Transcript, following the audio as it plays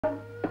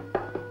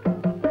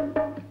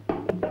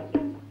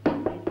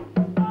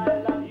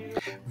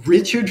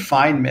Richard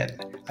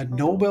Feynman, a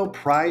Nobel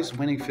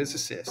Prize-winning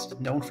physicist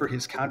known for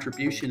his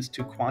contributions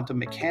to quantum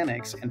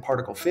mechanics and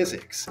particle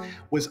physics,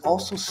 was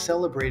also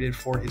celebrated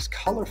for his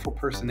colorful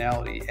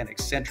personality and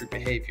eccentric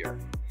behavior.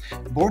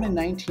 Born in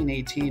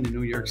 1918 in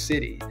New York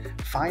City,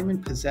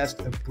 Feynman possessed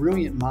a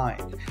brilliant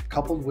mind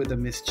coupled with a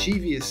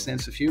mischievous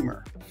sense of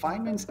humor.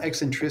 Feynman's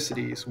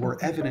eccentricities were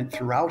evident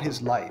throughout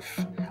his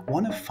life.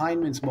 One of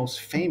Feynman's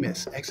most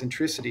famous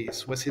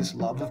eccentricities was his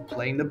love of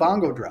playing the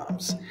bongo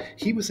drums.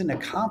 He was an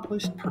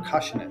accomplished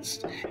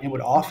percussionist and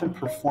would often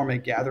perform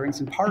at gatherings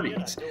and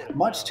parties,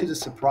 much to the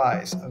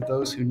surprise of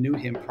those who knew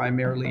him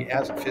primarily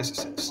as a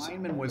physicist.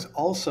 Feynman was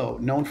also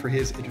known for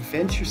his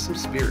adventuresome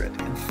spirit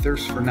and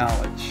thirst for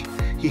knowledge.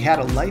 He had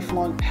a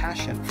lifelong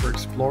passion for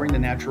exploring the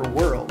natural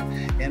world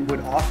and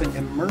would often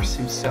immerse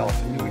himself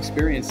in new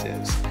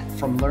experiences,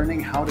 from learning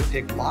how to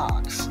pick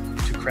locks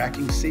to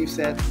cracking safes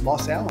at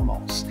Los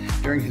Alamos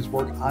during his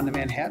work on the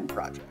Manhattan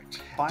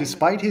Project.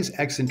 Despite his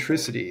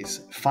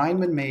eccentricities,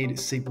 Feynman made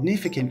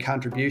significant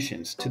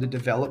contributions to the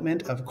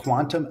development of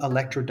quantum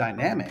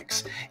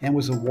electrodynamics and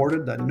was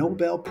awarded the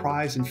Nobel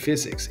Prize in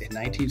Physics in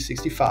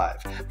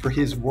 1965 for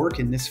his work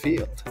in this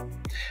field.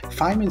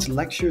 Feynman's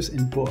lectures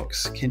and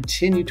books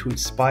continue to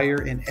inspire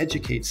and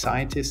educate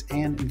scientists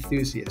and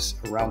enthusiasts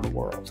around the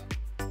world.